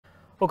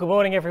Well, good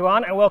morning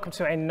everyone, and welcome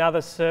to another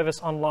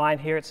service online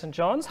here at St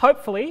John's.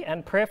 Hopefully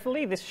and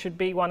prayerfully this should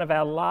be one of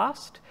our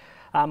last.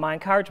 My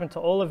encouragement to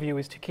all of you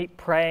is to keep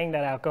praying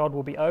that our God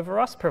will be over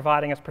us,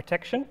 providing us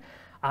protection,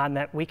 and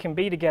that we can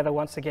be together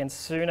once again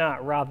sooner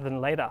rather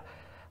than later.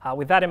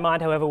 With that in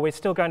mind, however, we're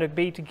still going to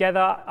be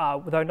together,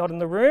 though not in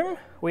the room.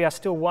 We are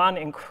still one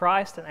in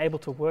Christ and able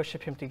to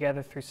worship him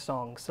together through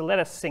song. So let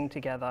us sing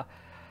together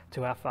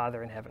to our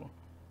Father in heaven.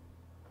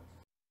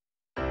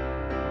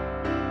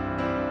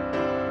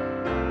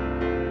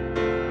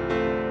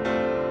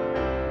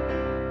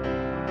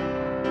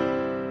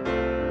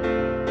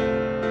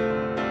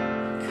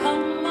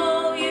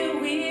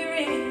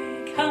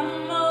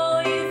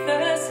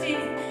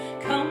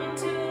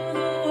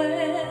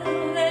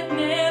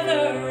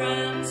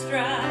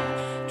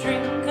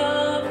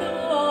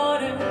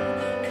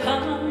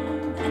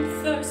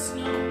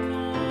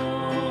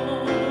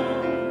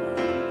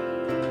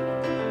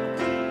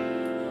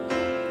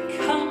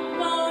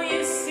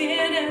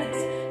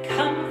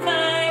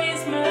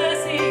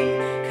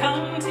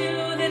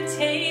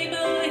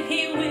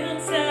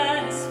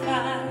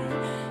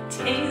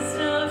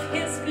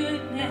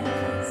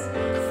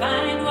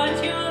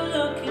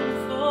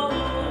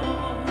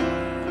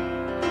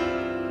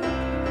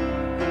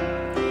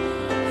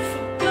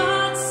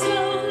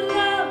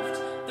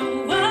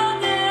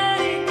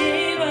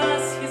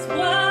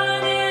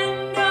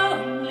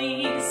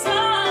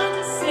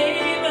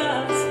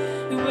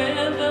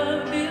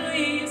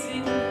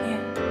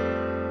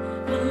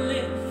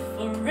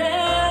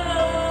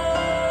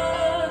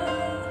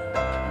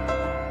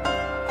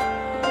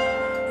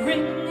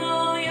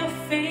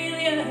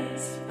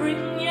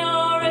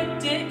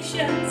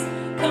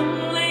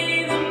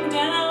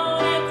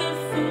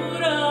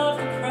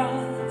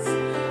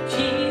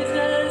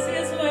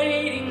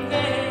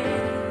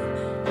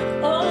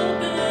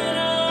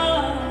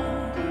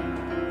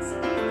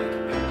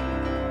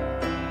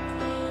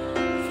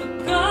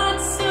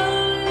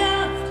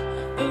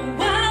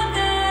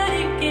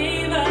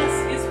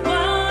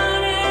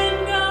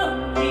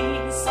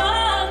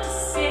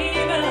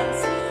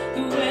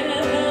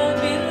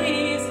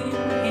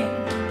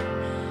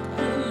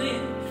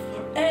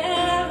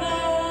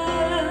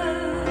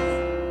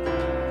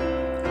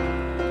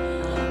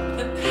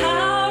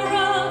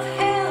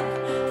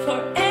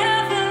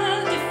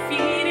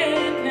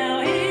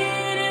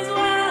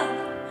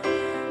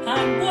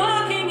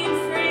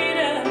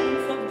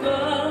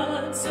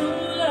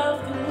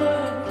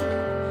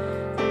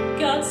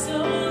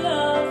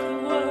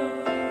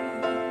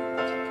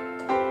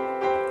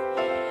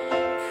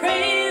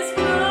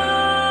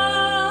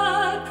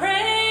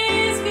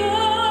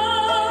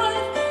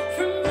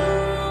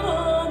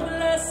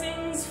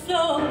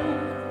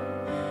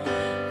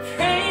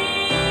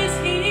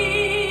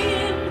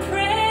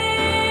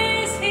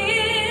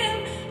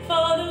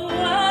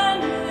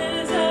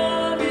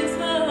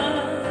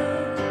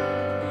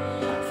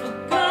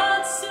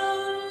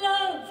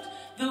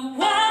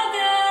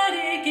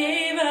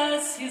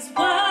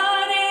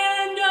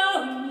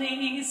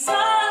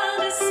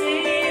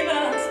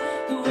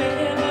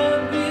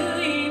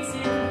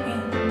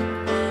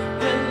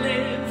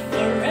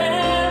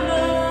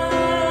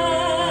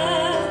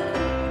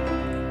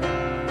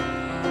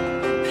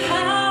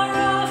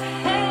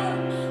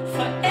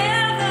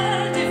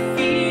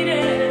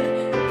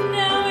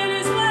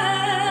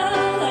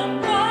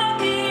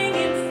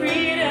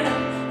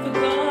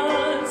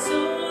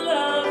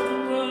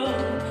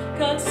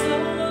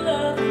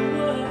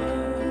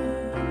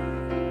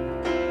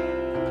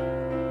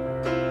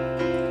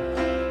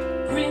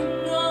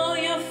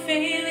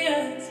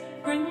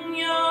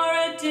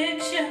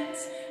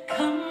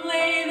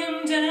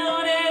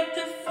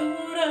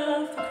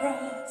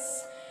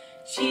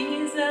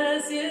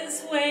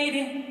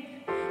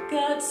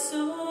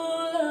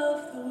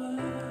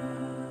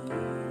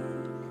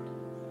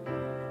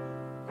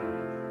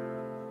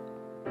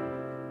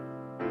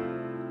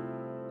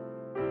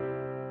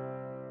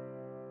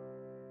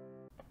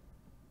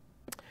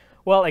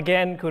 Well,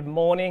 again, good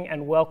morning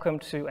and welcome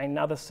to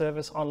another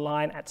service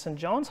online at St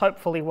John's,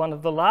 hopefully one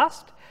of the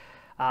last.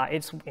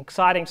 It's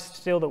exciting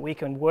still that we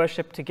can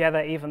worship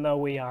together even though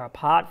we are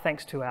apart,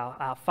 thanks to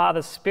our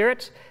Father's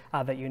Spirit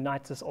that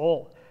unites us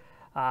all.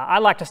 I'd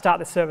like to start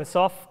the service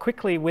off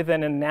quickly with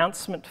an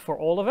announcement for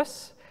all of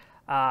us.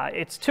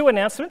 It's two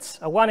announcements.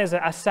 One is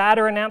a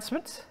sadder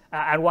announcement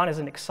and one is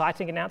an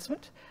exciting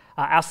announcement.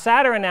 Our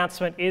sadder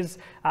announcement is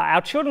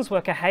our children's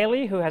worker,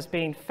 Hayley, who has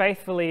been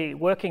faithfully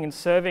working and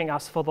serving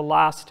us for the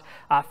last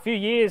few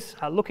years,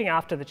 looking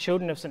after the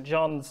children of St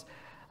John's.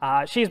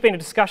 She's been in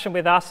discussion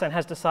with us and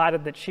has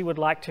decided that she would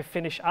like to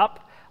finish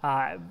up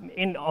a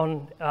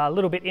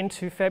little bit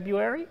into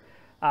February.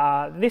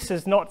 This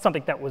is not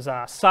something that was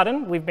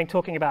sudden. We've been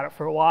talking about it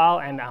for a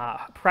while and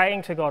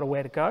praying to God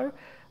where to go.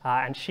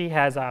 And she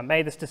has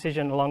made this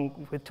decision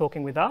along with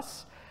talking with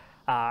us.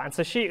 And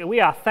so we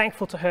are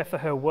thankful to her for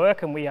her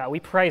work, and we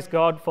praise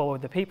God for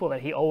the people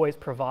that he always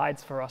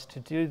provides for us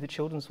to do the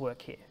children's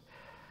work here.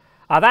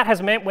 That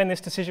has meant when this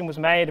decision was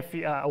made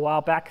a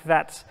while back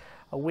that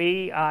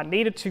we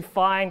needed to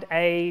find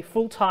a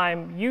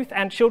full-time youth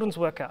and children's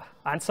worker.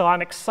 And so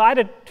I'm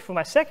excited for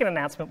my second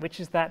announcement, which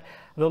is that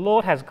the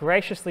Lord has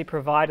graciously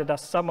provided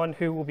us someone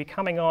who will be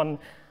coming on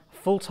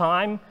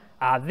full-time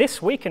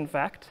this week, in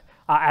fact,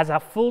 as our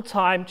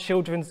full-time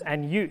children's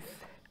and youth.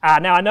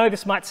 Now, I know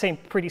this might seem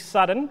pretty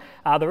sudden.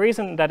 The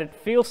reason that it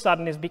feels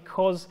sudden is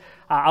because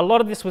a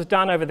lot of this was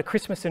done over the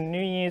Christmas and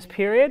New Year's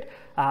period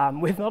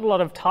with not a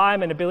lot of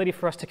time and ability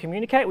for us to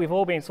communicate. We've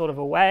all been sort of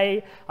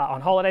away on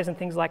holidays and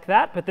things like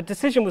that, but the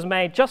decision was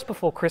made just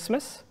before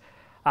Christmas,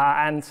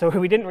 and so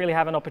we didn't really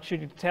have an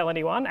opportunity to tell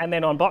anyone. And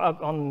then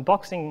on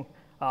Boxing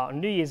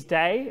New Year's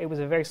Day, it was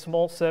a very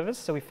small service,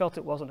 so we felt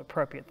it wasn't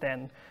appropriate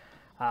then.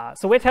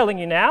 So we're telling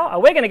you now,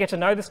 we're going to get to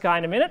know this guy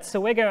in a minute,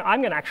 so I'm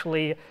going to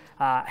actually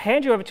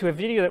hand you over to a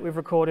video that we've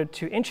recorded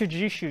to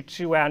introduce you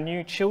to our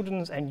new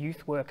children's and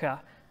youth worker,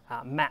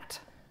 Matt.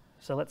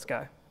 So let's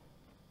go.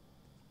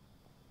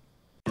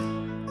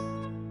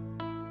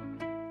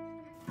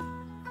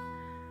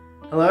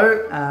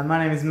 Hello,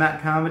 my name is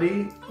Matt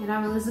Carmody. And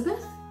I'm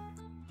Elizabeth.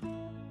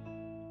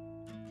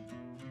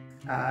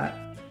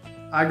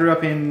 I grew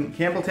up in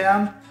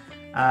Campbelltown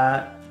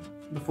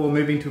before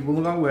moving to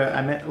Wollongong, where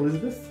I met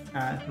Elizabeth,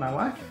 my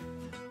wife.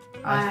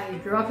 I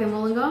grew up in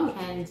Wollongong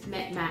and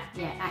met Matt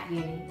at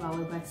uni while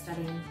we were both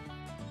studying.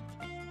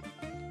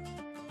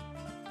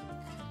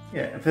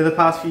 Yeah, for the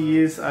past few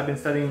years I've been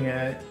studying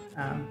a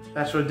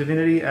Bachelor of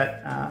Divinity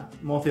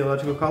at Moore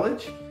Theological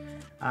College,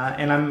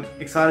 and I'm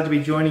excited to be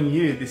joining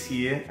you this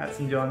year at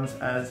St John's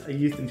as a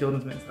youth and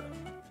children's minister.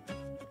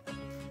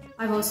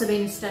 I've also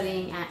been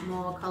studying at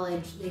Moore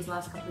College these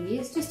last couple of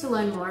years just to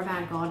learn more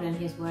about God and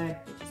His Word,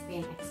 which has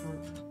been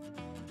excellent.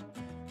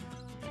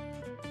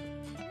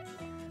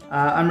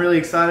 I'm really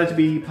excited to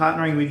be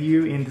partnering with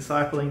you in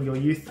discipling your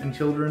youth and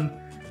children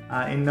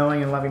in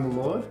knowing and loving the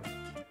Lord.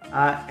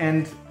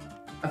 And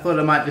I thought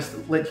I might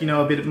just let you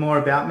know a bit more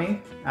about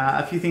me.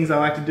 A few things I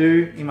like to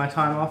do in my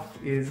time off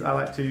is I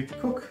like to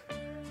cook,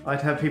 I like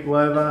to have people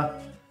over,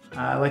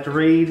 I like to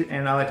read,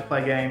 and I like to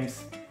play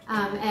games.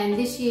 And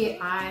this year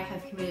I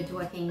have committed to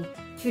working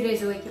 2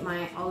 days a week at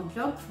my old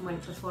job from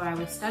before I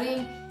was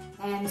studying,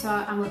 and so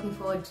I'm looking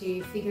forward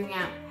to figuring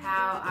out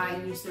how I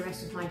use the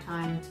rest of my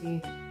time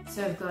to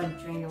serve God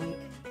during the week.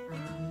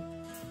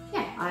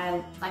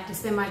 I like to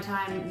spend my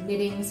time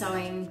knitting,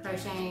 sewing,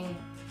 crocheting,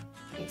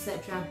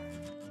 etc.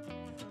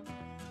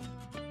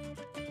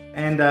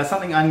 And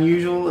something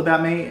unusual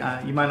about me,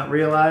 you might not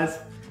realise,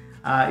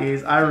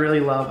 is I really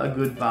love a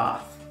good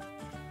bath.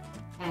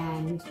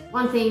 And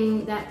one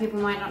thing that people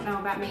might not know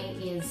about me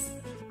is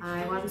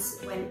I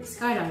once went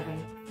skydiving.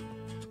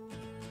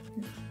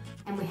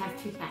 And we have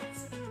 2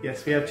 cats.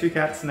 Yes, we have 2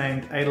 cats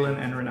named Adolin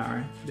and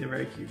Renaro. They're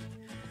very cute.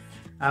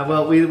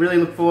 Well, we really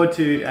look forward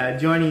to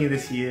joining you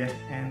this year,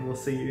 and we'll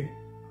see you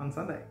on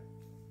Sunday.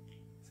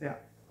 See ya.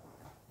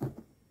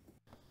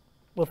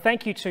 Well,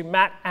 thank you to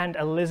Matt and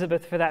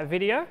Elizabeth for that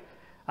video.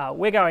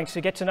 We're going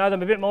to get to know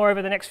them a bit more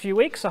over the next few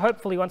weeks, so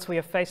hopefully once we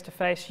are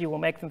face-to-face, you will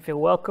make them feel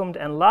welcomed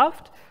and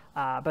loved.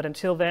 But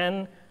until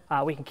then,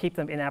 we can keep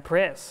them in our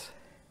prayers.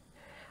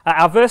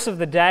 Our verse of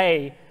the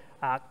day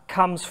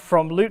comes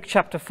from Luke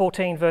chapter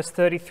 14, verse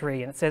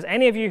 33, and it says,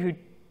 "Any of you who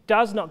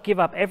does not give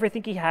up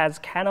everything he has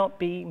cannot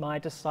be my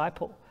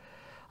disciple."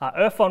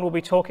 Irfan will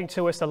be talking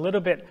to us a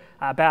little bit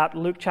about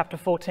Luke chapter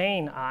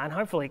 14 and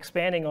hopefully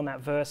expanding on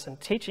that verse and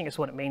teaching us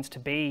what it means to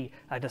be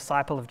a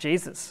disciple of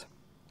Jesus.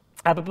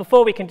 But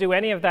before we can do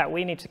any of that,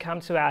 we need to come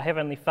to our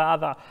Heavenly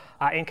Father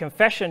in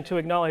confession to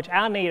acknowledge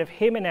our need of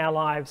Him in our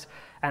lives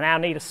and our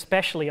need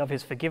especially of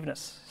His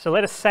forgiveness. So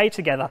let us say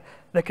together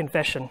the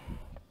confession.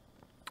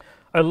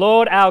 O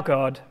Lord our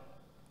God,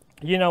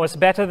 you know us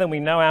better than we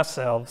know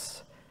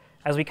ourselves.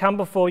 As we come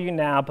before you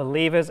now,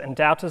 believers and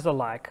doubters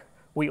alike,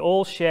 we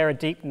all share a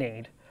deep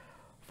need,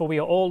 for we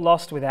are all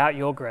lost without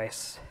your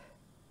grace.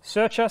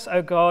 Search us,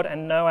 O God,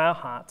 and know our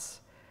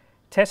hearts.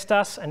 Test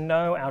us and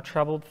know our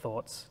troubled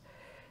thoughts.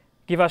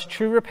 Give us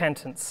true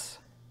repentance.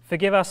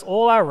 Forgive us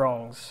all our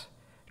wrongs.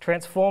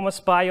 Transform us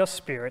by your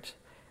Spirit,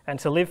 and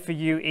to live for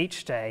you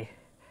each day,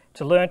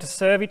 to learn to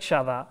serve each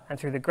other, and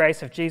through the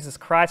grace of Jesus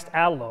Christ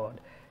our Lord,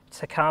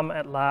 to come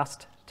at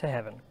last to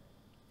heaven.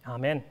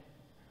 Amen.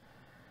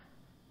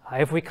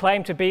 If we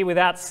claim to be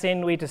without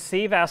sin, we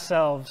deceive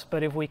ourselves,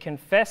 but if we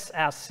confess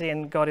our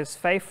sin, God is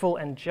faithful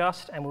and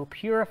just and will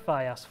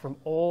purify us from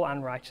all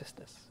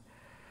unrighteousness.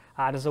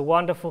 It is a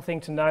wonderful thing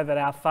to know that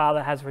our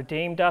Father has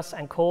redeemed us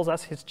and calls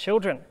us his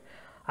children.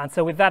 And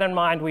so with that in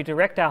mind, we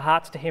direct our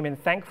hearts to him in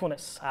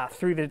thankfulness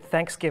through the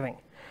Thanksgiving.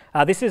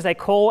 This is a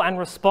call and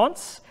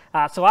response.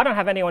 So I don't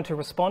have anyone to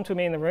respond to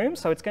me in the room,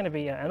 so it's going to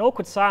be an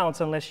awkward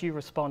silence unless you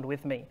respond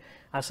with me.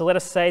 So let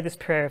us say this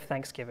prayer of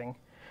thanksgiving.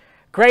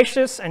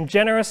 Gracious and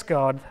generous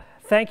God,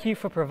 thank you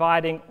for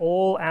providing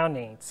all our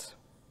needs.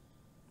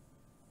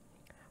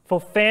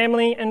 For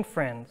family and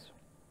friends.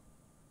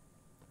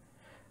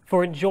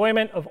 For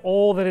enjoyment of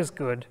all that is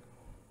good.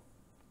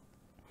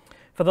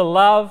 For the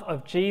love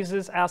of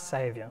Jesus our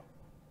Saviour.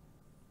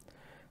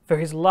 For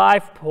his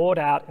life poured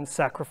out in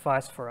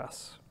sacrifice for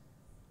us.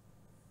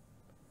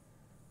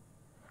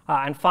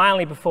 And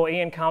finally, before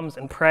Ian comes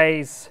and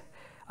prays,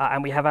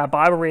 and we have our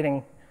Bible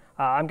reading,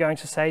 I'm going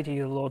to say to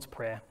you the Lord's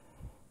Prayer.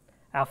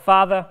 Our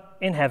Father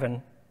in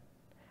heaven,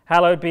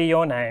 hallowed be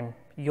your name.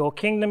 Your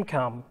kingdom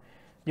come.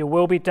 Your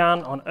will be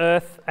done on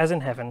earth as in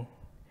heaven.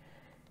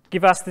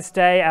 Give us this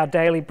day our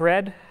daily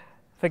bread.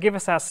 Forgive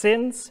us our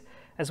sins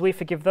as we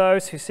forgive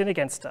those who sin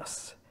against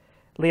us.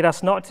 Lead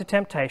us not into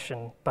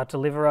temptation, but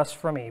deliver us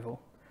from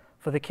evil.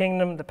 For the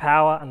kingdom, the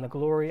power, and the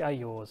glory are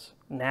yours,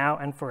 now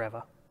and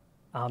forever.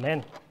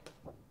 Amen.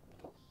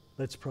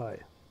 Let's pray.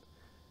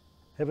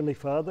 Heavenly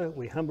Father,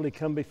 we humbly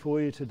come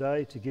before you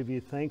today to give you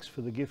thanks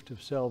for the gift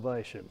of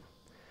salvation,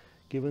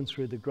 given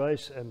through the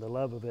grace and the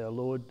love of our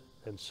Lord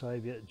and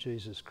Saviour,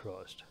 Jesus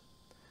Christ.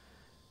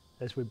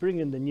 As we bring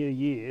in the new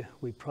year,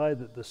 we pray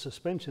that the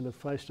suspension of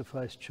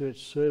face-to-face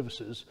church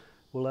services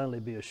will only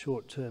be a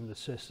short-term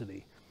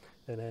necessity,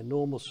 and our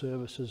normal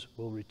services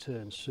will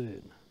return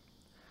soon.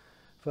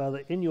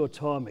 Father, in your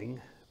timing,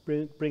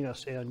 bring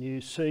us our new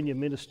senior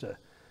minister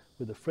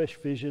with a fresh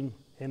vision,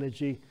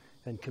 energy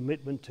and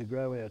commitment to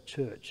grow our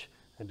church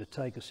and to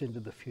take us into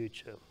the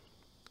future.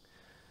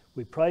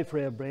 We pray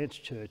for our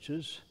branch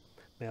churches,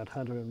 Mount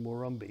Hunter and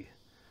Warumbi.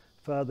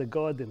 Father,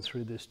 guide them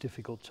through this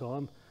difficult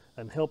time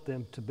and help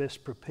them to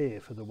best prepare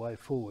for the way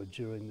forward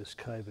during this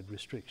COVID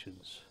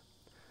restrictions.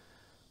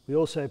 We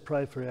also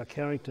pray for our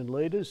Carrington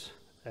leaders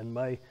and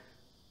may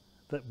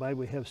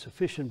we have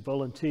sufficient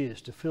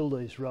volunteers to fill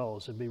these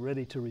roles and be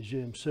ready to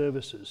resume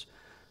services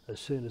as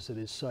soon as it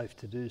is safe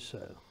to do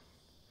so.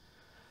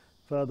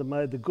 Father,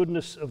 may the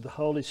goodness of the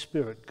Holy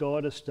Spirit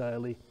guide us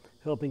daily,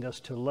 helping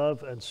us to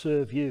love and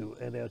serve you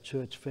and our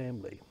church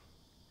family.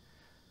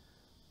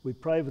 We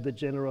pray for the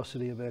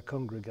generosity of our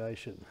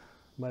congregation.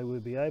 May we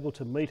be able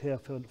to meet our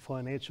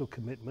financial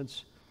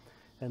commitments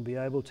and be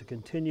able to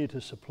continue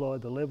to supply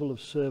the level of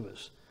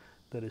service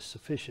that is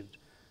sufficient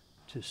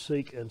to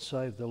seek and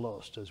save the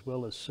lost, as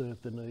well as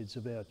serve the needs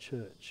of our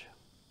church.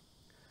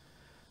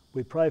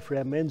 We pray for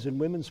our men's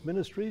and women's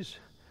ministries.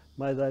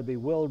 May they be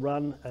well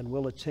run and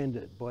well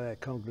attended by our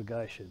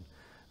congregation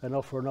and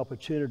offer an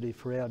opportunity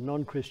for our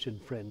non-Christian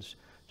friends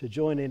to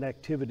join in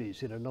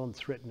activities in a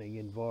non-threatening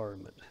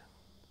environment.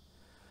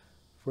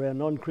 For our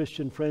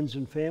non-Christian friends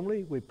and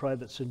family, we pray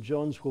that St.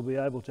 John's will be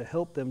able to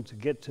help them to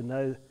get to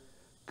know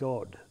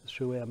God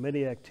through our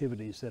many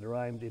activities that are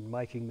aimed in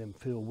making them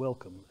feel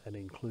welcome and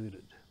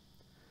included.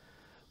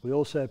 We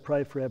also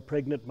pray for our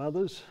pregnant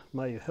mothers.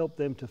 May you help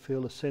them to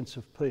feel a sense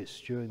of peace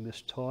during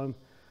this time,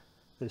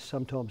 this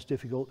sometimes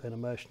difficult and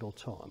emotional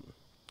time.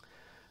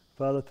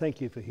 Father, thank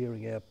you for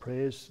hearing our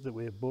prayers that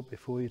we have brought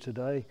before you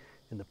today.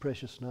 In the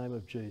precious name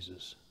of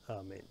Jesus,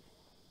 amen.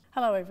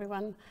 Hello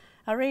everyone.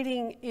 Our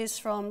reading is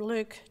from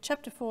Luke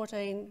chapter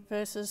 14,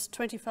 verses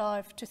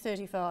 25 to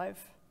 35.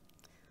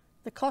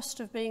 The cost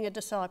of being a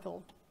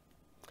disciple.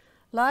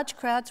 Large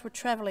crowds were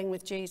travelling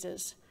with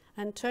Jesus,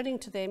 and turning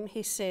to them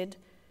he said,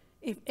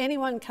 "If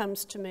anyone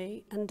comes to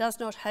me and does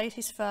not hate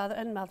his father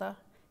and mother,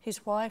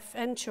 his wife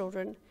and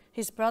children,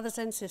 his brothers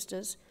and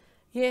sisters,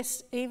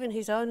 yes, even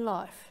his own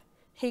life,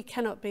 he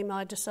cannot be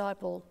my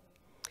disciple.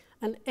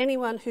 And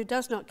anyone who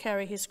does not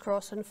carry his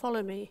cross and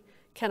follow me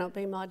cannot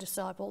be my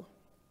disciple.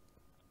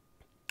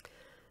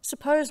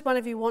 Suppose one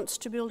of you wants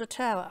to build a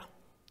tower.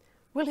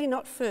 Will he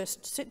not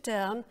first sit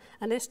down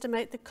and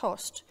estimate the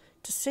cost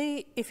to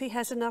see if he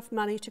has enough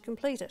money to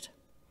complete it?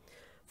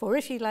 For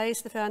if he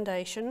lays the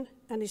foundation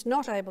and is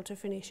not able to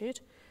finish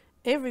it,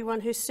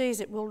 everyone who sees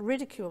it will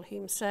ridicule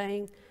him,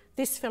 saying,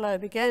 'This fellow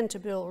began to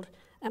build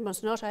and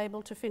was not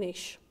able to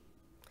finish.'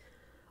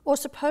 Or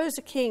suppose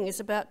a king is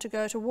about to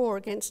go to war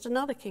against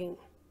another king.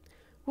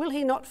 Will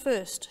he not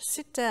first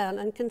sit down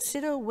and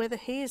consider whether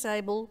he is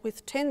able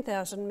with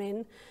 10,000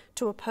 men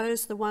to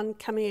oppose the one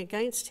coming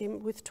against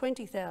him with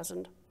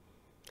 20,000?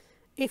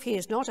 If he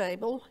is not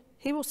able,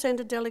 he will send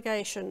a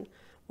delegation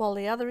while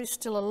the other is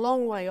still a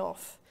long way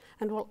off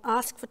and will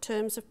ask for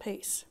terms of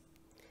peace.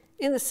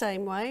 In the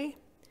same way,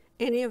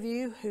 any of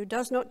you who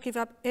does not give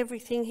up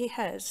everything he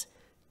has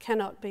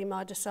cannot be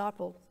my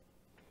disciple.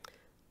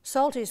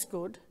 Salt is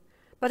good,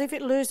 but if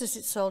it loses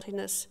its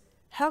saltiness,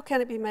 how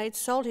can it be made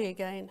salty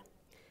again?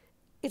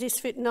 It is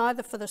fit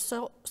neither for the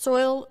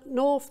soil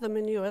nor for the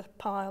manure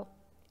pile.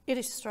 It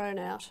is thrown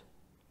out.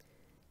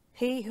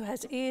 He who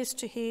has ears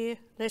to hear,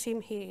 let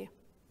him hear."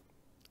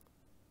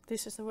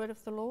 This is the word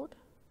of the Lord.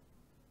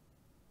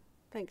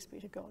 Thanks be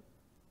to God.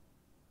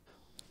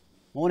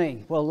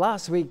 Morning. Well,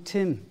 last week,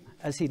 Tim,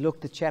 as he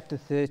looked at chapter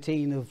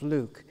 13 of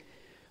Luke,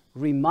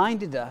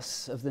 reminded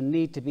us of the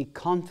need to be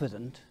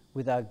confident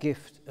with our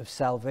gift of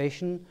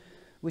salvation,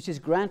 which is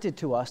granted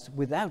to us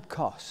without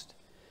cost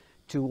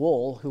to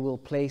all who will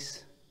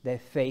place their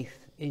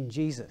faith in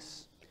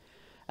Jesus.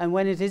 And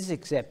when it is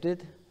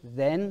accepted,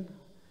 then,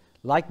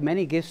 like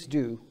many gifts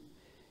do,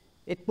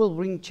 it will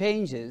bring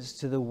changes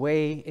to the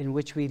way in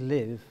which we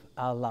live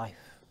our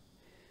life.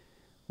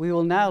 We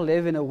will now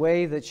live in a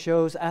way that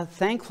shows our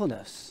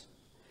thankfulness,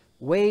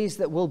 ways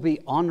that will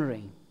be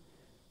honoring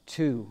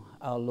to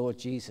our Lord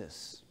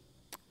Jesus.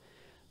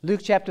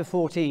 Luke chapter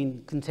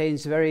 14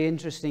 contains very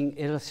interesting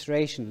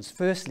illustrations.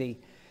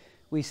 Firstly,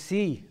 we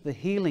see the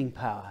healing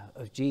power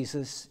of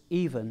Jesus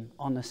even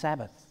on the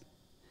Sabbath.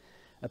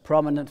 A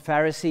prominent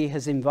Pharisee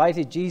has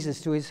invited Jesus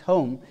to his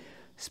home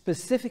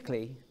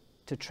specifically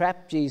to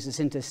trap Jesus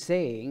into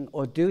saying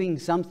or doing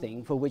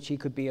something for which he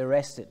could be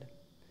arrested.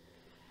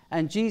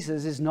 And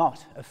Jesus is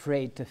not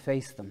afraid to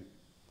face them,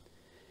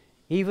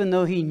 even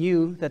though he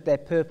knew that their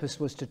purpose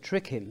was to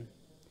trick him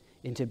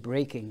into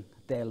breaking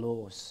their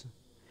laws.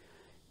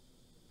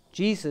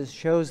 Jesus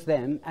shows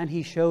them, and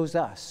he shows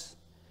us,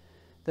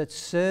 that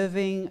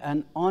serving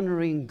and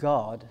honoring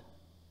God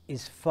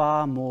is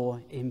far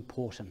more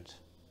important.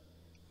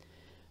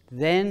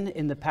 Then,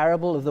 in the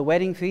parable of the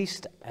wedding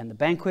feast and the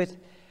banquet,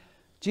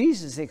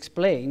 Jesus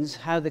explains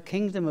how the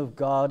kingdom of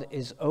God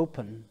is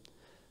open,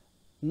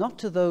 not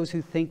to those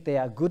who think they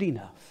are good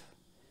enough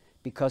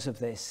because of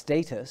their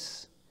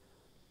status,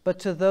 but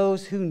to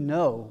those who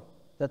know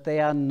that they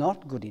are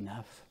not good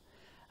enough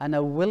and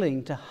are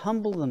willing to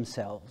humble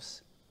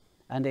themselves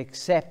and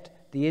accept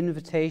the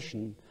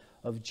invitation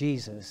of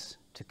Jesus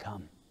to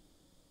come.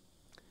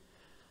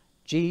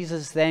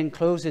 Jesus then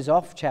closes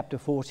off chapter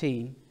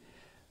 14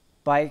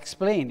 by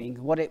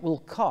explaining what it will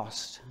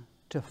cost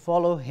to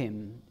follow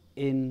him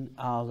in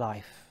our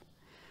life.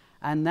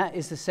 And that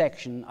is the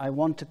section I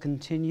want to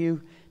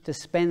continue to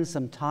spend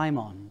some time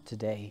on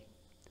today.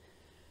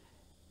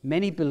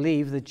 Many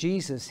believe that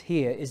Jesus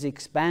here is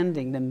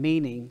expanding the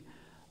meaning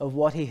of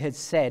what he had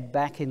said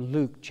back in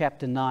Luke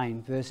chapter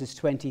 9, verses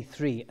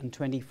 23 and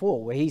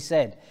 24, where he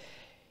said,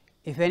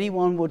 "If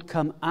anyone would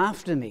come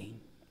after me,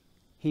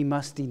 he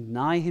must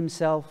deny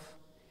himself,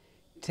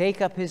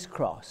 take up his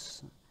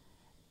cross,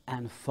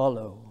 and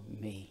follow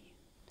me.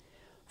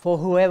 For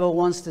whoever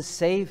wants to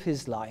save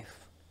his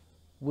life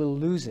will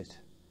lose it,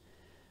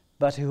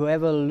 but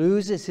whoever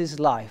loses his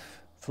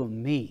life for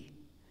me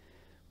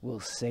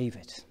will save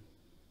it."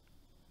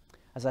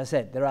 As I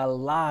said, there are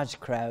large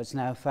crowds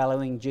now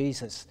following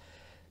Jesus,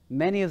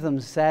 many of them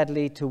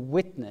sadly to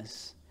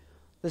witness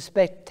the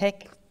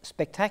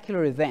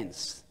spectacular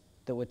events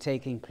that were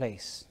taking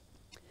place.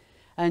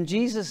 And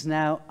Jesus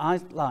now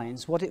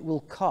outlines what it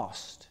will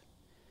cost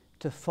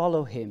to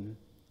follow him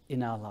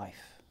in our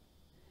life.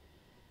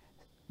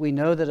 We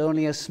know that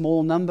only a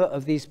small number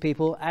of these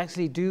people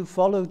actually do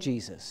follow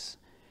Jesus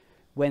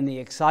when the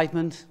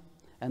excitement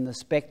and the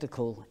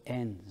spectacle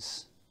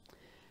ends.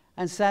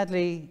 And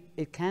sadly,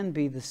 it can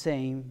be the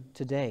same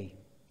today.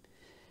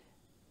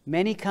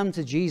 Many come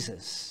to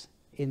Jesus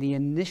in the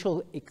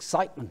initial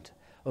excitement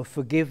of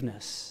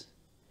forgiveness,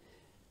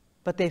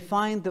 but they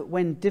find that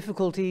when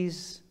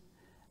difficulties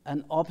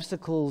and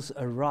obstacles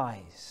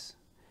arise,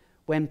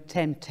 when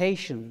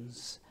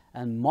temptations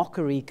and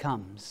mockery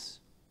comes,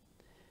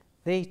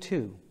 they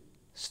too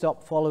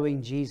stop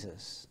following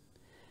Jesus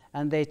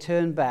and they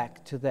turn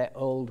back to their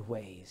old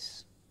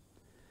ways.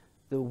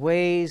 The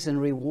ways and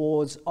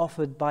rewards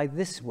offered by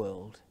this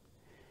world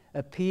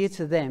appear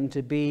to them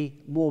to be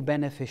more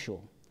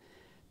beneficial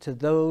to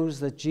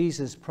those that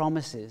Jesus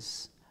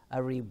promises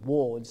are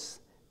rewards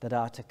that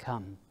are to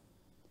come.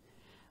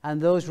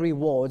 And those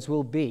rewards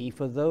will be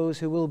for those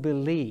who will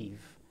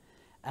believe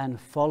and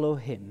follow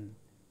him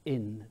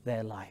in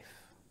their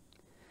life.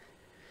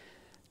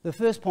 The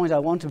first point I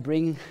want to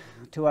bring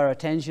to our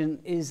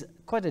attention is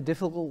quite a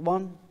difficult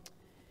one.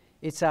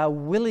 It's our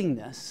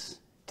willingness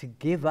to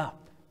give up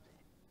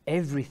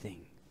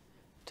everything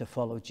to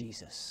follow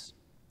Jesus.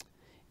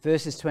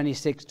 Verses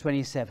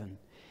 26-27.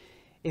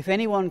 "If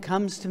anyone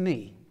comes to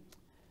me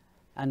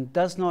and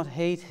does not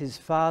hate his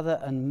father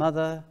and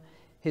mother,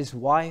 his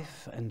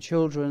wife and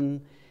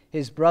children,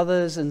 his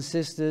brothers and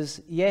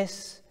sisters,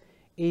 yes,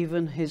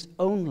 even his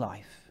own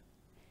life,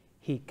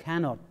 he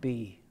cannot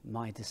be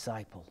my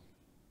disciple."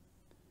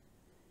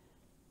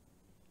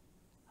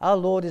 Our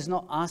Lord is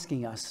not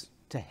asking us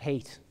to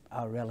hate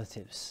our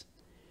relatives.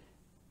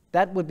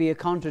 That would be a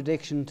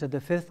contradiction to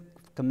the fifth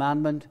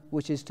commandment,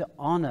 which is to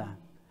honor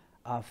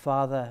our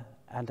father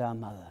and our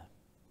mother.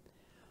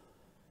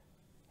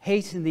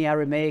 Hate in the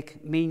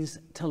Aramaic means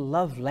to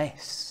love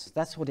less.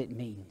 That's what it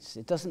means.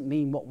 It doesn't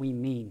mean what we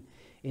mean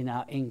in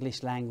our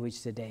English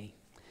language today.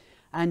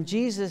 And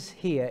Jesus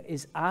here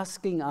is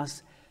asking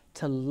us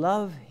to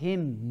love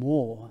him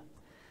more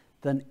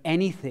than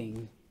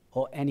anything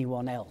or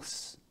anyone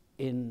else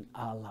in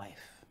our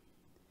life.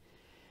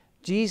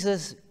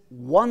 Jesus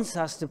wants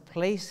us to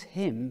place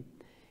him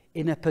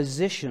in a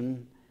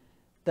position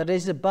that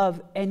is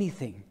above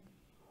anything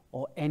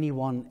or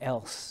anyone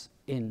else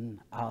in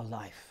our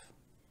life.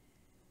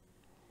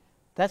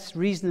 That's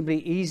reasonably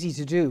easy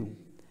to do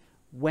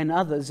when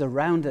others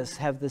around us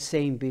have the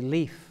same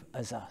belief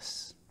as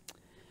us.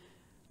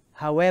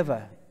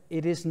 However,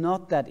 it is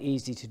not that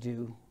easy to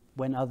do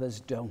when others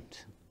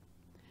don't.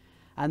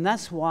 And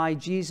that's why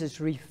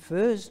Jesus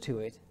refers to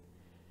it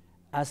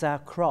as our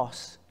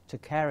cross to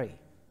carry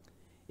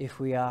if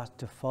we are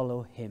to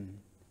follow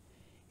him.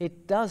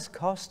 It does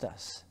cost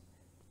us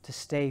to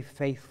stay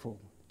faithful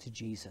to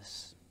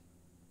Jesus.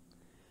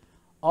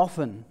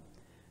 Often,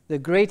 the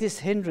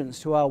greatest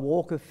hindrance to our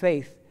walk of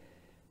faith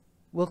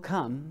will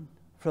come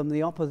from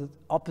the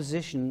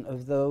opposition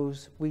of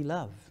those we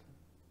love.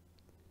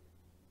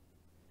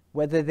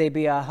 whether they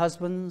be our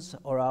husbands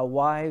or our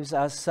wives,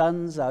 our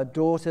sons, our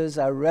daughters,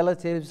 our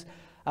relatives,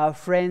 our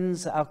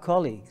friends, our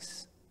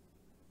colleagues.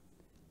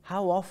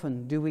 How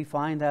often do we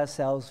find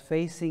ourselves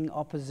facing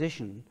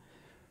opposition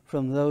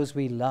from those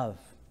we love,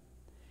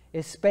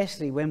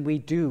 especially when we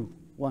do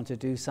want to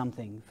do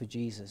something for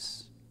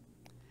Jesus?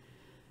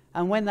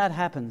 And when that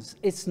happens,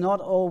 it's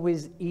not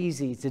always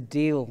easy to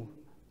deal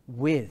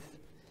with,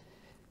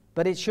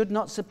 but it should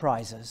not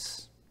surprise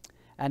us,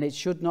 and it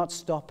should not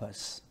stop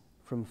us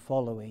from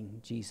following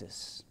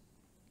Jesus.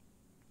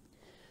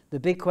 The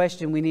big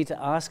question we need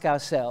to ask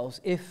ourselves,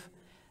 if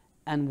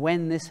and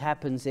when this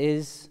happens,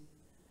 is,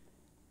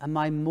 am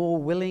I more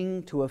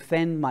willing to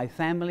offend my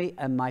family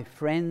and my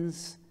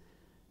friends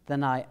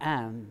than I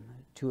am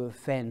to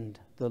offend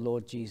the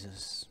Lord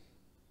Jesus?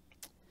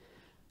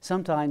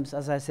 Sometimes,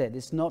 as I said,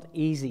 it's not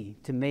easy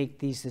to make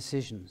these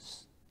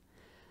decisions.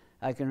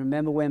 I can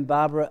remember when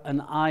Barbara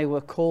and I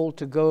were called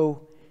to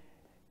go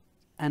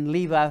and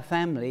leave our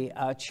family,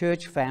 our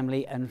church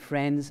family and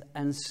friends,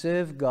 and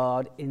serve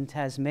God in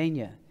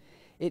Tasmania.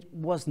 It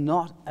was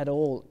not at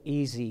all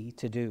easy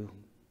to do.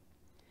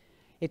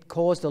 It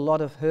caused a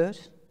lot of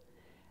hurt,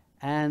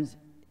 and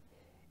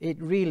it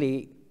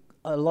really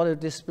a lot of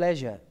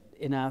displeasure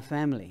in our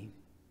family,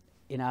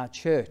 in our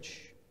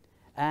church,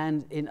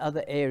 and in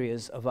other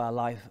areas of our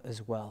life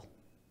as well.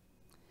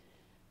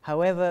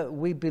 However,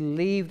 we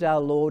believed our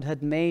Lord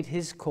had made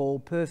his call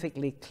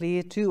perfectly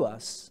clear to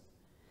us,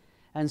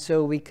 and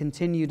so we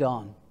continued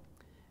on,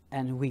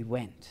 and we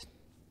went.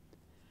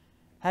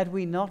 Had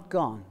we not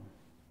gone,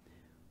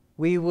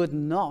 we would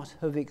not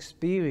have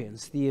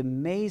experienced the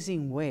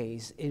amazing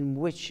ways in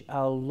which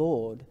our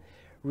Lord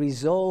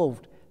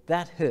resolved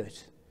that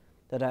hurt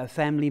that our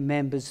family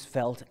members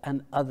felt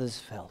and others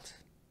felt.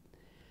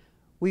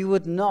 We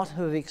would not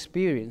have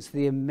experienced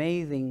the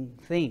amazing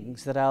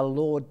things that our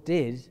Lord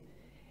did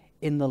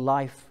in the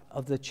life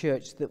of the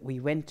church that we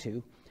went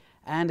to,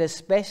 and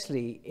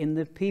especially in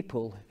the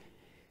people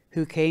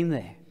who came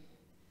there.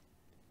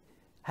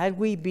 Had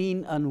we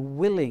been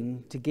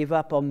unwilling to give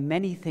up on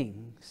many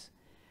things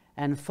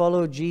and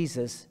follow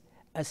Jesus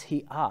as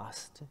he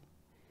asked,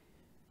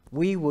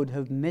 we would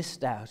have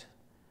missed out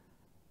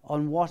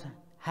on what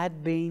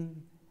had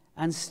been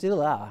and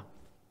still are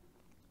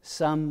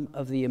some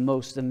of the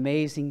most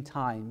amazing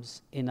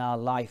times in our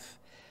life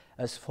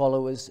as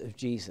followers of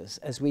Jesus,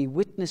 as we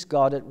witness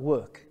God at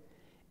work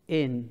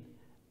in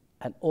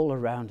and all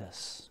around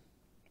us.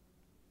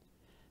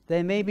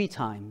 There may be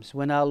times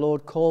when our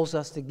Lord calls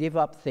us to give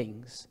up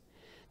things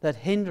that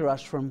hinder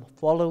us from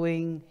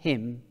following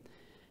him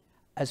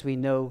as we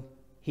know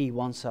he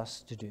wants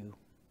us to do.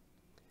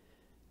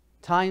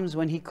 Times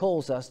when he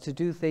calls us to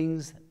do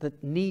things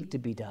that need to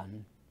be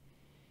done,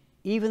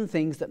 even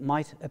things that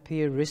might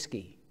appear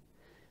risky.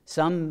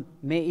 Some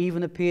may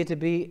even appear to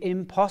be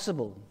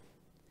impossible,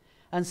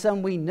 and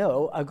some we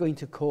know are going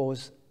to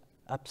cause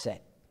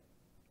upset.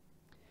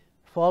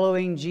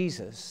 Following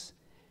Jesus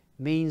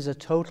means a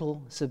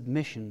total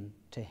submission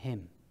to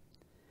him,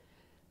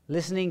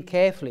 listening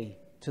carefully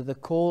to the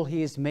call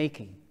he is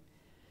making,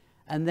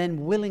 and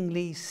then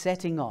willingly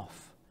setting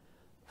off,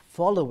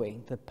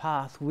 following the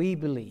path we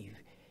believe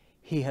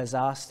he has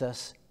asked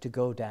us to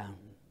go down.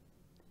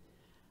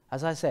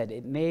 As I said,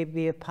 it may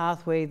be a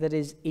pathway that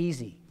is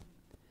easy,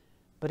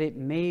 but it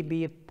may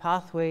be a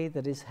pathway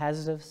that is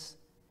hazardous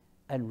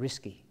and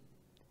risky.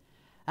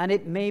 And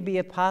it may be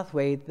a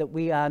pathway that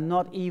we are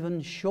not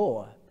even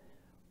sure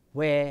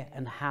where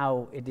and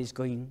how it is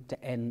going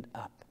to end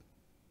up.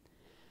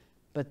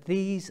 But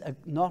these are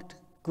not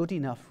good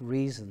enough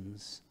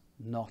reasons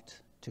not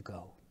to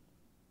go.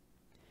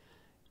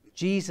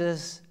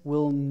 Jesus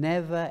will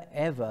never,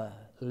 ever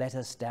let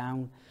us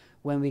down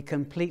when we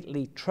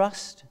completely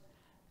trust,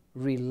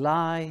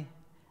 rely,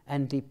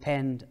 and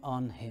depend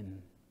on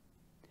him.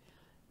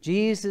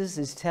 Jesus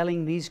is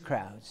telling these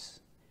crowds,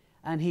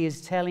 and he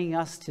is telling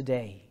us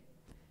today,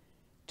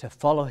 to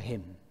follow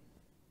him.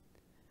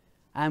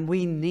 And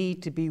we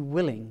need to be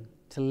willing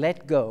to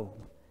let go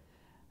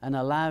and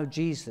allow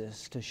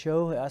Jesus to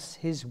show us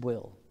his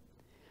will,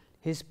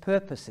 his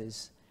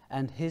purposes,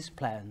 and his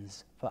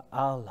plans for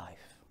our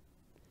life.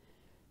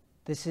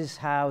 This is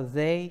how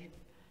they,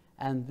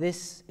 and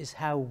this is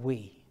how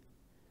we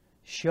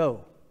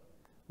show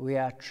we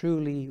are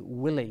truly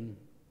willing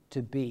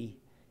to be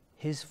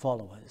his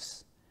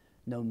followers,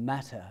 no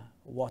matter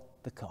what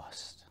the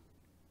cost.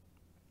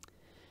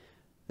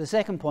 The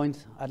second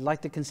point I'd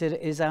like to consider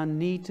is our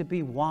need to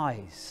be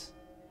wise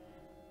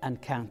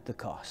and count the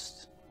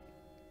cost.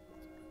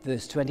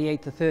 Verse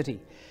 28 to 30.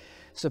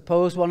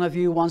 Suppose one of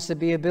you wants to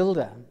be a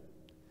builder.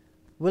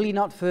 Will he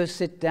not first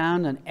sit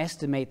down and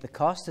estimate the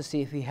cost to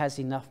see if he has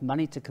enough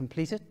money to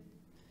complete it?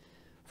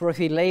 For if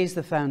he lays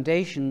the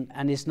foundation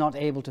and is not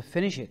able to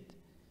finish it,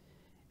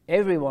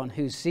 everyone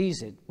who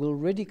sees it will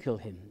ridicule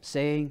him,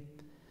 saying,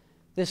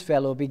 "This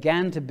fellow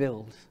began to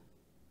build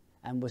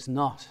and was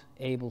not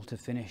able to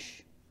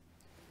finish."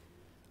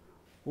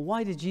 Well,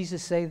 why did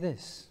Jesus say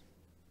this?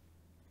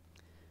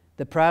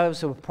 The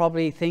prophets were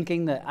probably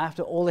thinking that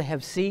after all they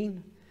have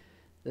seen,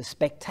 the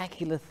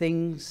spectacular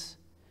things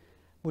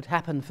would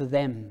happen for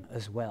them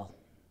as well.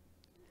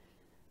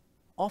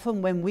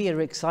 Often when we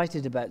are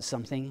excited about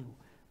something,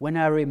 when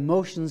our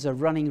emotions are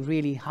running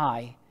really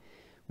high,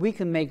 we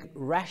can make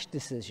rash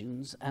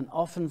decisions and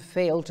often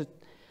fail to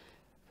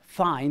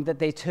find that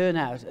they turn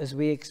out as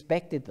we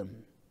expected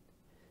them.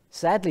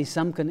 Sadly,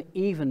 some can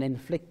even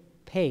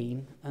inflict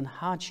pain and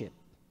hardship.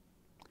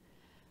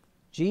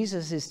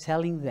 Jesus is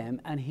telling them,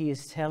 and he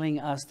is telling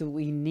us, that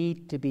we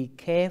need to be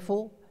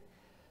careful,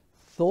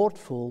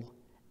 thoughtful,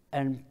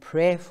 and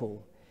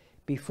prayerful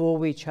before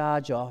we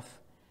charge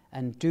off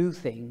and do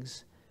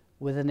things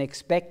with an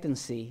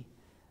expectancy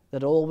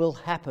that all will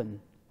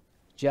happen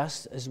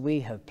just as we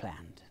have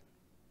planned.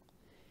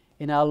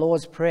 In our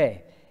Lord's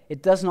Prayer,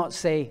 it does not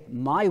say,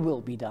 "My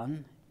will be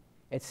done,"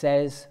 it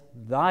says,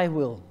 "Thy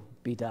will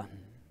be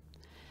done."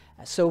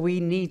 So we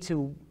need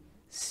to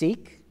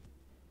seek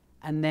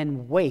and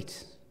then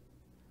wait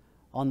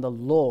on the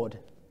Lord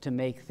to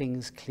make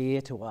things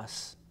clear to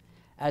us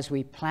as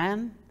we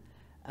plan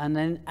and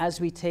then as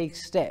we take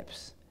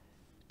steps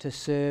to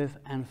serve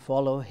and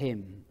follow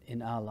him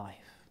in our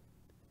life.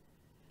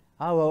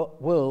 Our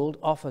world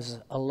offers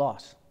a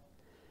lot,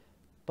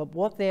 but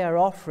what they are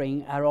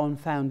offering are on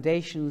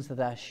foundations that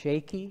are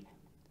shaky,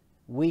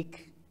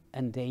 weak,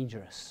 and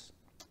dangerous.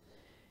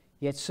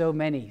 Yet so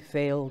many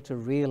fail to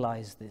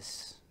realize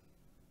this.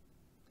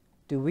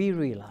 Do we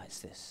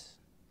realize this?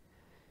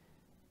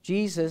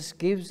 Jesus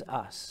gives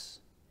us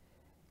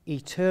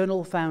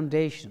eternal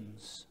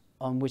foundations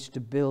on which to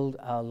build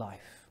our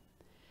life,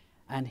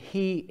 and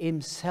he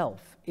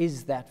himself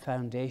is that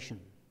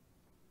foundation.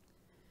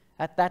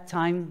 At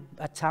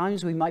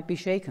times we might be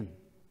shaken,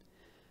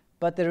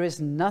 but there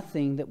is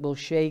nothing that will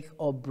shake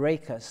or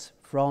break us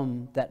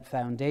from that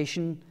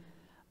foundation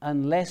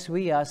unless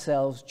we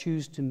ourselves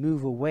choose to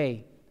move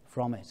away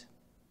from it.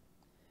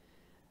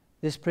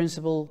 This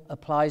principle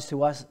applies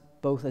to us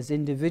both as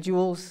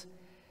individuals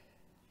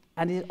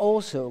and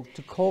also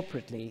to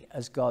corporately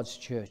as God's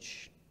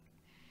church.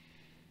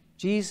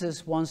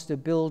 Jesus wants to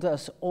build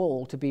us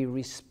all to be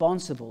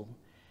responsible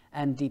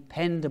and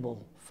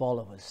dependable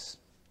followers.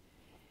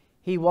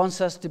 He wants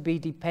us to be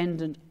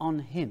dependent on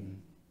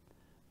him,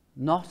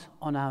 not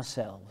on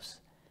ourselves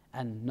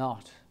and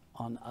not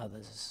on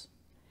others.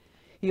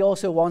 He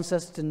also wants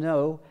us to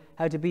know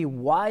how to be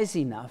wise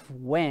enough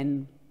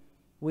when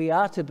we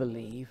are to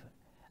believe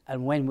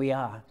and when we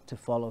are to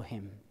follow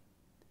him.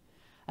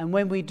 And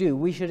when we do,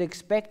 we should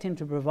expect him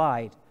to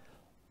provide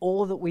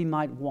all that we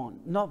might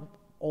want, not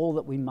all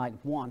that we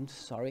might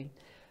want,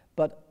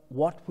 but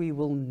what we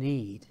will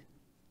need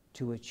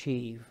to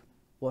achieve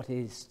what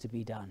is to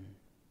be done.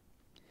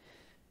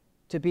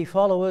 To be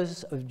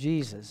followers of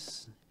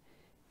Jesus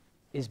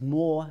is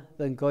more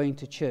than going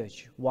to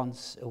church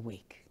once a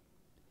week.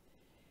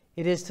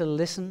 It is to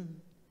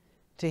listen,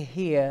 to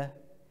hear,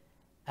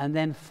 and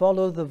then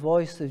follow the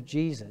voice of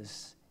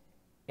Jesus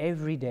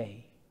every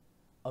day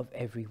of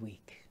every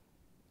week.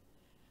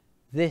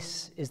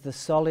 This is the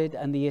solid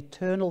and the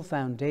eternal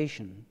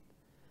foundation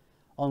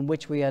on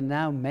which we are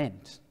now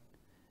meant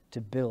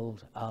to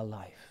build our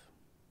life.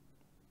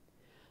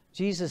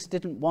 Jesus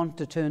didn't want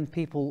to turn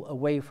people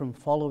away from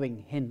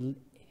following him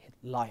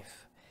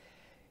life.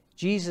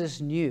 Jesus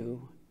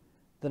knew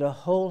that a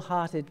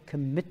wholehearted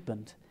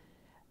commitment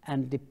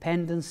and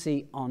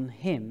dependency on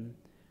him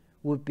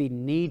would be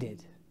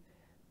needed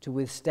to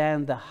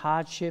withstand the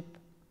hardship,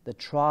 the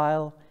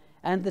trial,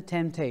 and the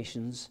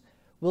temptations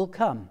will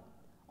come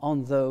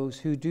on those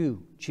who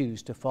do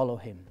choose to follow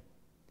him.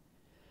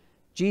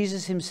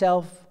 Jesus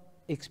himself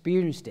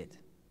experienced it,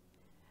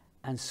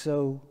 and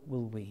so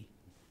will we.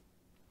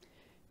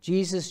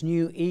 Jesus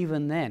knew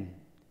even then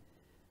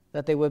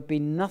that there would be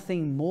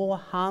nothing more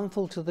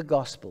harmful to the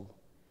gospel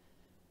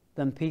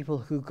than people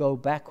who go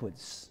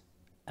backwards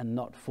and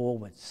not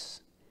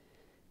forwards.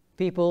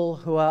 People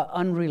who are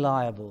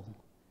unreliable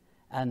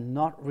and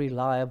not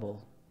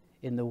reliable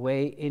in the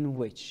way in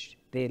which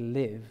they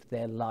live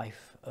their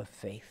life of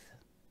faith.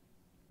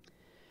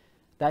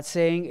 That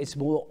saying, "It's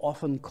more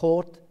often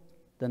caught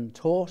than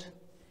taught,"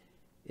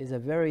 is a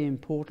very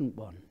important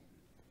one.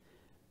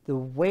 The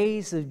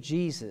ways of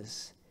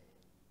Jesus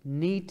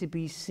need to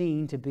be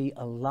seen to be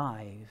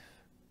alive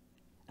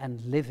and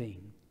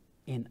living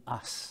in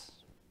us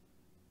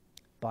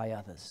by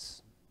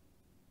others.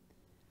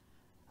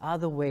 Are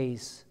the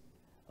ways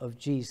of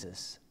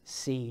Jesus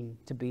seen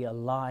to be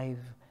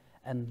alive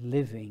and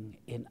living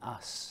in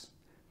us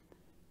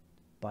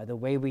by the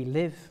way we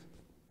live,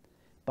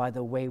 by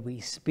the way we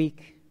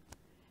speak,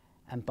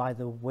 and by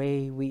the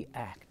way we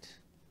act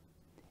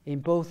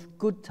in both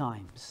good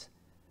times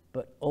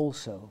but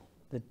also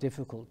the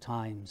difficult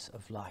times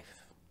of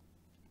life?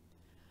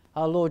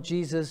 Our Lord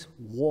Jesus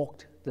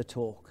walked the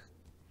talk,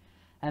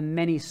 and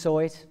many saw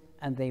it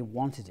and they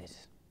wanted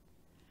it.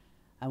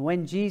 And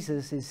when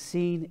Jesus is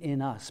seen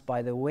in us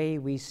by the way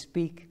we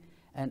speak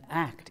and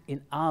act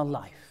in our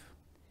life,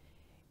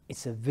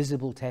 it's a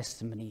visible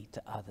testimony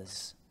to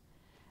others,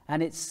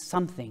 and it's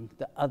something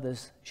that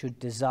others should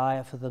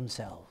desire for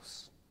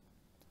themselves.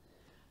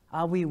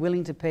 Are we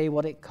willing to pay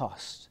what it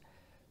costs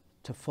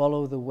to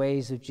follow the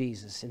ways of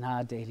Jesus in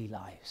our daily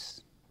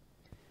lives?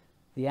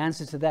 The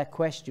answer to that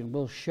question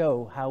will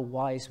show how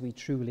wise we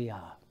truly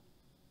are.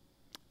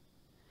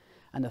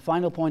 And the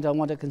final point I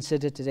want to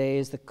consider today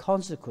is the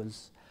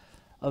consequence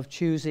of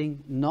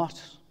choosing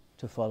not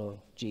to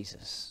follow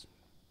Jesus.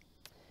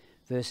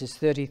 Verses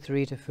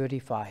 33 to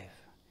 35.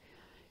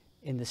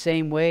 In the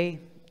same way,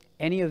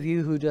 any of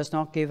you who does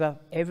not give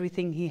up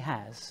everything he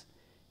has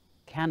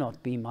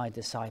cannot be my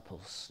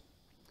disciples.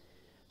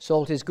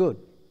 Salt is good,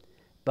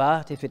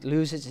 but if it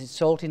loses its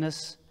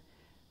saltiness,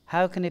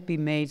 how can it be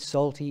made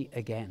salty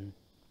again?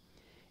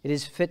 It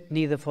is fit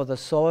neither for the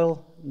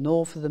soil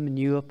nor for the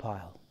manure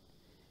pile.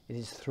 It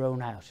is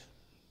thrown out.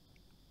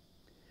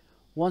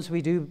 Once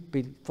we do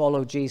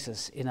follow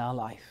Jesus in our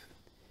life,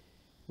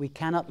 we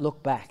cannot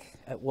look back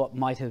at what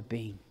might have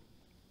been.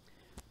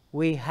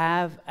 We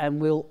have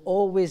and will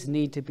always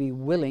need to be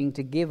willing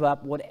to give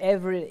up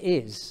whatever it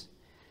is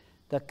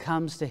that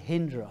comes to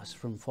hinder us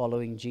from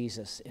following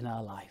Jesus in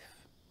our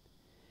life.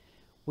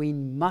 We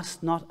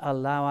must not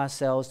allow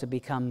ourselves to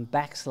become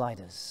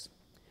backsliders.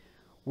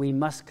 We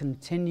must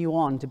continue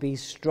on to be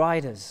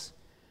striders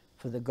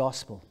for the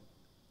gospel.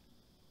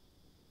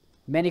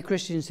 Many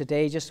Christians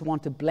today just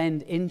want to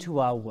blend into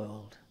our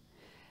world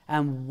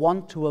and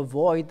want to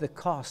avoid the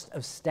cost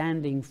of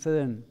standing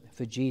firm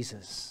for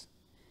Jesus.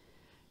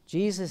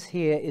 Jesus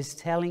here is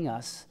telling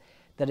us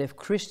that if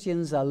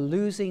Christians are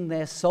losing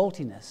their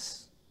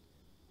saltiness,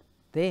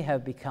 they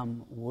have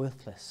become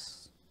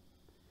worthless.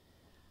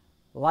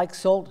 Like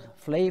salt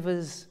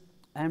flavors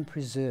and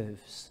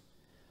preserves,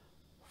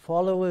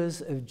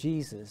 followers of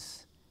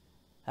Jesus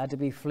are to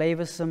be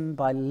flavorsome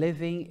by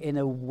living in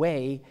a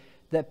way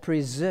that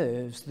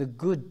preserves the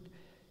good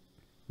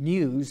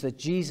news that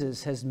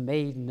Jesus has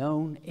made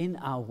known in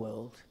our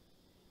world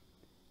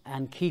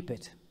and keep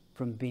it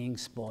from being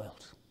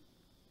spoiled.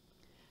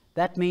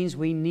 That means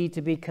we need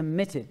to be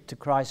committed to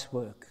Christ's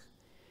work.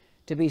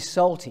 To be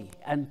salty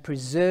and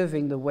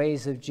preserving the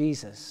ways of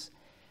Jesus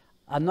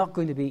are not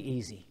going to be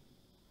easy.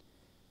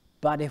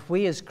 But if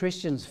we as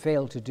Christians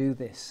fail to do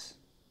this,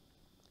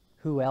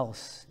 who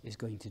else is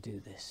going to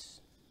do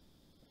this?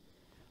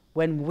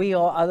 When we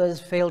or others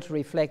fail to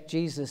reflect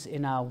Jesus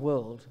in our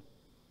world,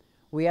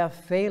 we are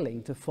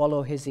failing to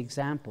follow his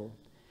example,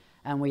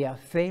 and we are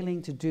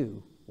failing to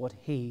do what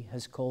he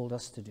has called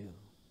us to do.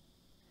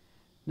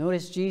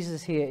 Notice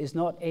Jesus here is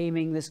not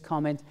aiming this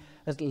comment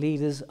at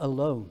leaders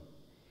alone.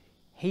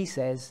 He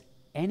says,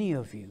 any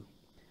of you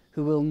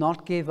who will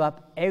not give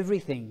up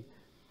everything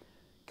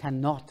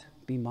cannot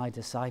be my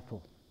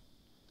disciple.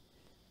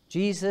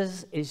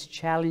 Jesus is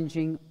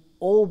challenging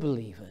all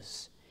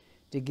believers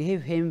to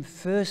give him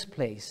first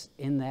place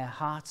in their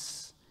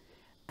hearts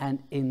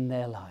and in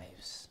their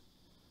lives.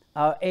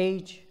 Our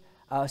age,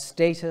 our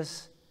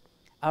status,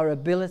 our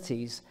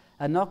abilities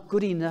are not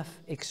good enough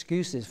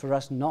excuses for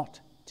us not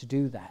to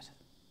do that.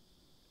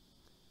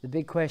 The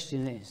big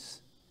question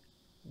is,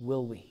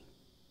 will we?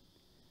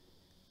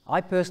 I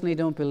personally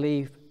don't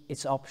believe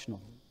it's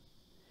optional.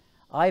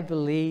 I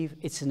believe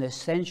it's an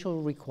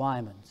essential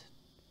requirement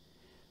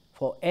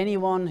for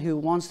anyone who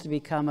wants to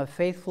become a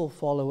faithful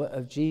follower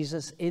of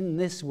Jesus in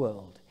this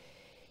world.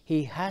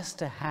 He has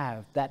to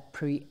have that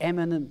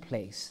preeminent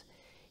place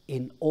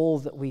in all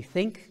that we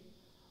think,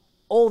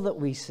 all that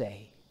we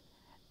say,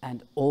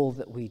 and all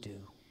that we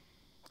do.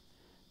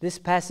 This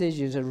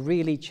passage is a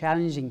really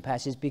challenging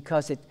passage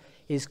because it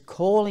is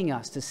calling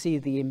us to see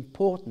the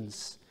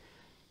importance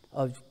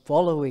of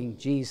following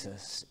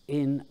Jesus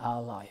in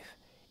our life,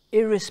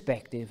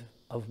 irrespective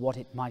of what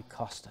it might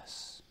cost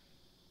us.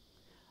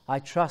 I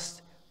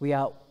trust we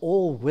are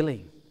all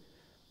willing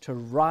to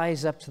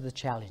rise up to the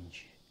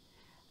challenge,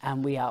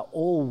 and we are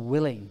all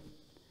willing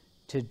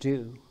to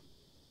do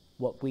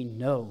what we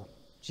know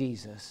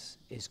Jesus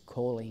is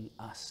calling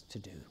us to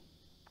do.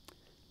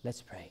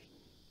 Let's pray.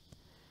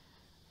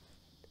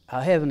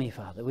 Our Heavenly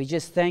Father, we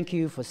just thank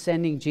you for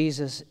sending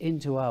Jesus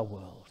into our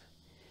world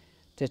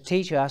to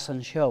teach us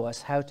and show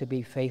us how to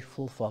be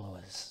faithful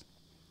followers.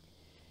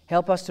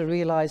 Help us to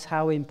realize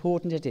how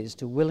important it is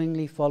to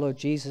willingly follow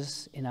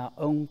Jesus in our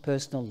own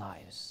personal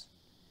lives.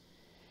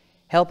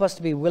 Help us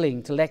to be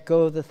willing to let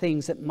go of the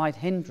things that might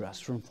hinder us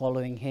from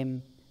following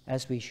him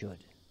as we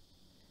should.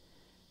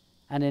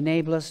 And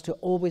enable us to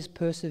always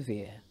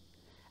persevere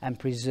and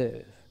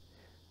preserve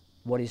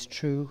what is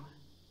true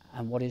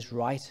and what is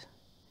right.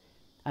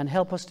 And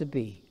help us to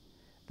be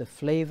the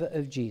flavor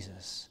of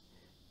Jesus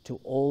to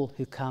all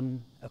who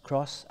come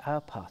across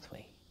our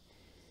pathway.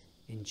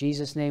 In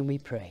Jesus' name we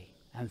pray,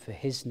 and for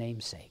his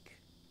name's sake.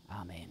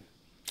 Amen.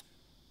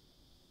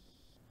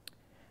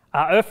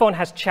 Irfan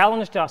has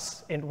challenged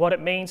us in what it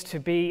means to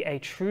be a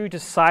true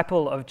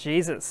disciple of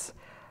Jesus.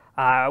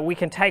 We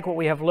can take what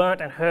we have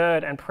learnt and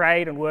heard and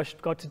prayed and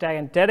worshipped God today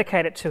and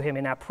dedicate it to him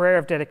in our prayer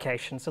of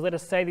dedication. So let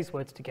us say these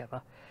words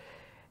together.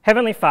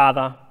 Heavenly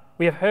Father,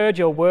 we have heard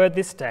your word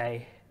this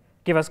day.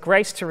 Give us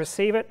grace to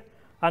receive it,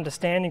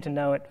 understanding to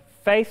know it,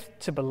 faith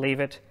to believe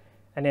it,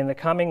 and in the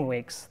coming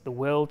weeks, the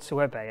will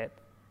to obey it.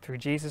 Through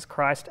Jesus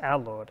Christ our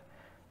Lord.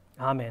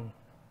 Amen.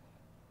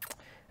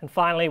 And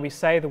finally, we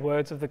say the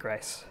words of the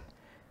grace.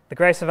 The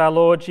grace of our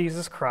Lord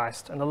Jesus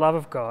Christ and the love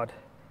of God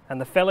and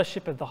the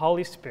fellowship of the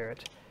Holy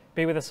Spirit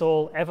be with us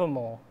all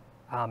evermore.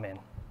 Amen.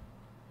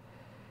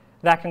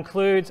 That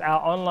concludes our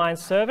online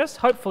service.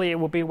 Hopefully it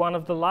will be one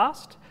of the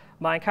last.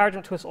 My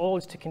encouragement to us all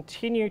is to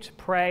continue to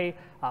pray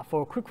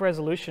for a quick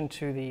resolution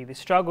to the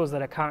struggles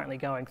that are currently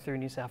going through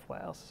New South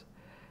Wales.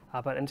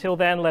 But until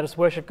then, let us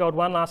worship God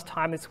one last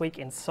time this week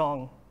in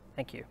song.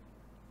 Thank you.